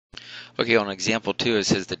Okay, on example 2, it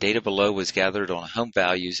says the data below was gathered on home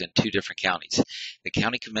values in 2 different counties. The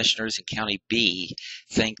county commissioners in County B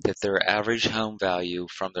think that their average home value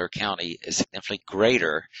from their county is significantly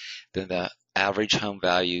greater than the average home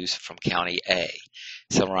values from County A.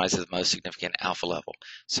 Summarizes the most significant alpha level.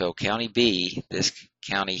 So County B, this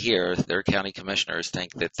county here, their county commissioners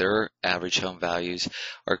think that their average home values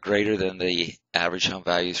are greater than the average home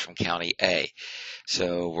values from County A.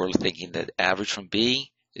 So we're thinking that average from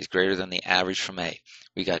B is greater than the average from A.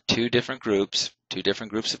 We got two different groups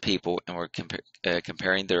of people, and we're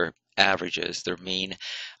comparing their averages, their mean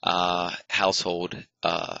household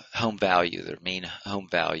home value, their mean home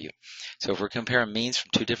value. So if we're comparing means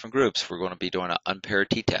from two different groups, we're going to be doing an unpaired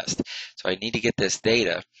t-test. So I need to get this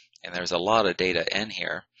data, and there's a lot of data in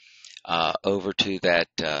here, over to that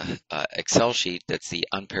Excel sheet that's the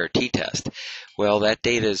unpaired t-test. Well, that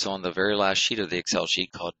data is on the very last sheet of the Excel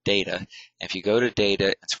sheet called Data. And if you go to Data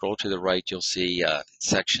and scroll to the right, you'll see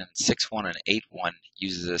section 6.1 and 8.1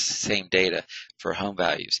 uses this same data for home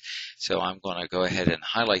values. So I'm going to go ahead and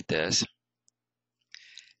highlight this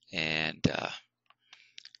and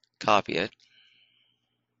copy it,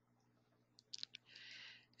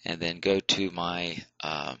 and then go to my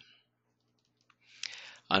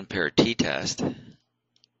unpaired t-test, and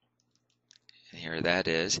here that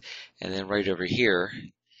is, and then right over here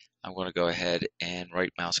I'm going to go ahead and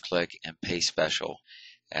right mouse click and paste special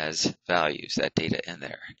as values, that data in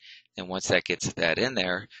there. And once that gets that in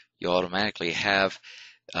there, you automatically have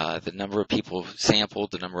the number of people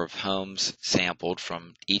sampled, the number of homes sampled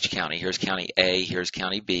from each county. Here's County A, here's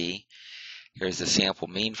County B, here's the sample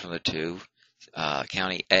mean from the two.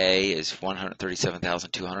 County A is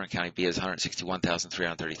 137,200, County B is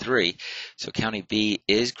 161,333. So County B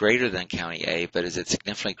is greater than County A, but is it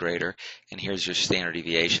significantly greater? And here's your standard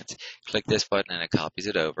deviations. Click this button and it copies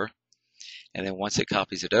it over. And then once it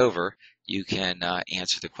copies it over, you can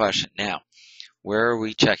answer the question. Now, where are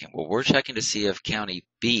we checking? Well, we're checking to see if County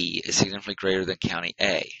B is significantly greater than County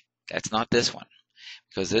A. That's not this one,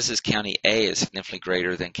 because this is County A is significantly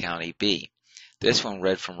greater than County B. This one,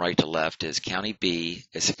 read from right to left, is County B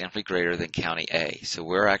is significantly greater than County A. So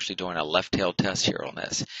we're actually doing a left-tailed test here on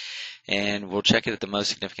this. And we'll check it at the most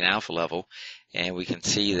significant alpha level, and we can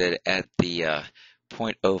see that at the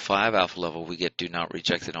 0.05 alpha level, we get do not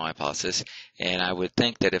reject the null hypothesis. And I would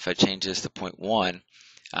think that if I change this to 0.1,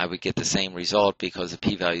 I would get the same result because the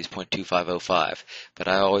p-value is 0.2505. But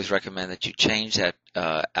I always recommend that you change that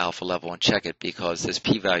alpha level and check it, because this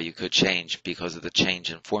p-value could change because of the change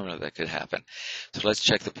in formula that could happen. So let's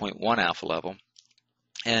check the 0.1 alpha level.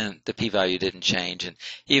 And the p-value didn't change, and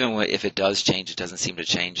even if it does change, it doesn't seem to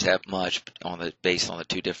change that much based on the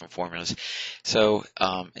two different formulas. So,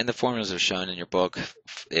 and the formulas are shown in your book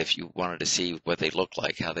if you wanted to see what they look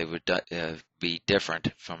like, how they would be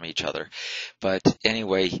different from each other. But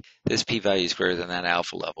anyway, this p-value is greater than that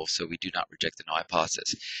alpha level, so we do not reject the null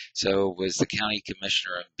hypothesis. So, was the county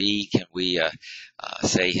commissioner in B, can we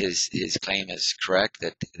say his claim is correct,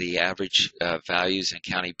 that the average values in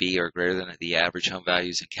County B are greater than the average home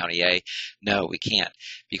values in County A? No, we can't,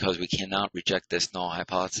 because we cannot reject this null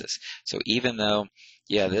hypothesis. So even though,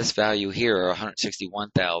 yeah, this value here,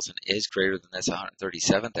 161,000, is greater than this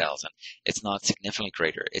 137,000, it's not significantly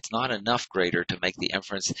greater. It's not enough greater to make the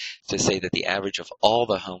inference to say that the average of all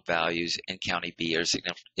the home values in County B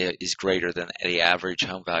is greater than the average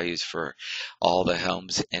home values for all the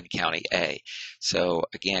homes in County A. So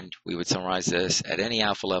again, we would summarize this. At any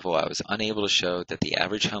alpha level, I was unable to show that the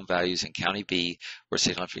average home values in County B were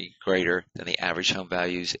significantly greater than the average home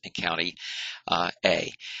values in County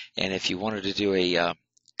A. And if you wanted to do a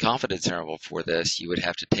confidence interval for this, you would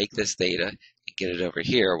have to take this data and get it over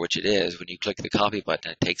here, which it is. When you click the copy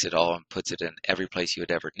button, it takes it all and puts it in every place you would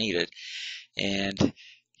ever need it. And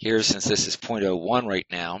here, since this is 0.01 right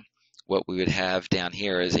now, what we would have down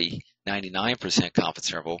here is a 99% confidence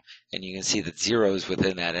interval, and you can see that 0 is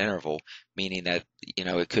within that interval, meaning that, you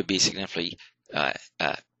know, it could be significantly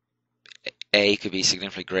A could be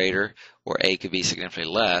significantly greater, or A could be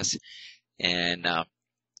significantly less. And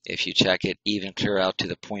if you check it even clear out to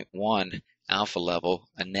the 0.1 alpha level,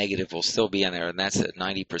 a negative will still be in there, and that's a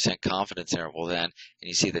 90% confidence interval then, and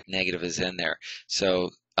you see that negative is in there. So,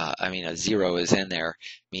 a 0 is in there,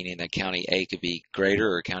 meaning that County A could be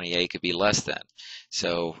greater or County A could be less than.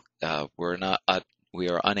 So we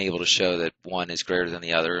are unable to show that one is greater than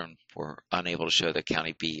the other, and we're unable to show that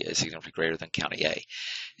County B is significantly greater than County A.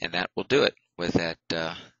 And that will do it with that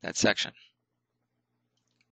section.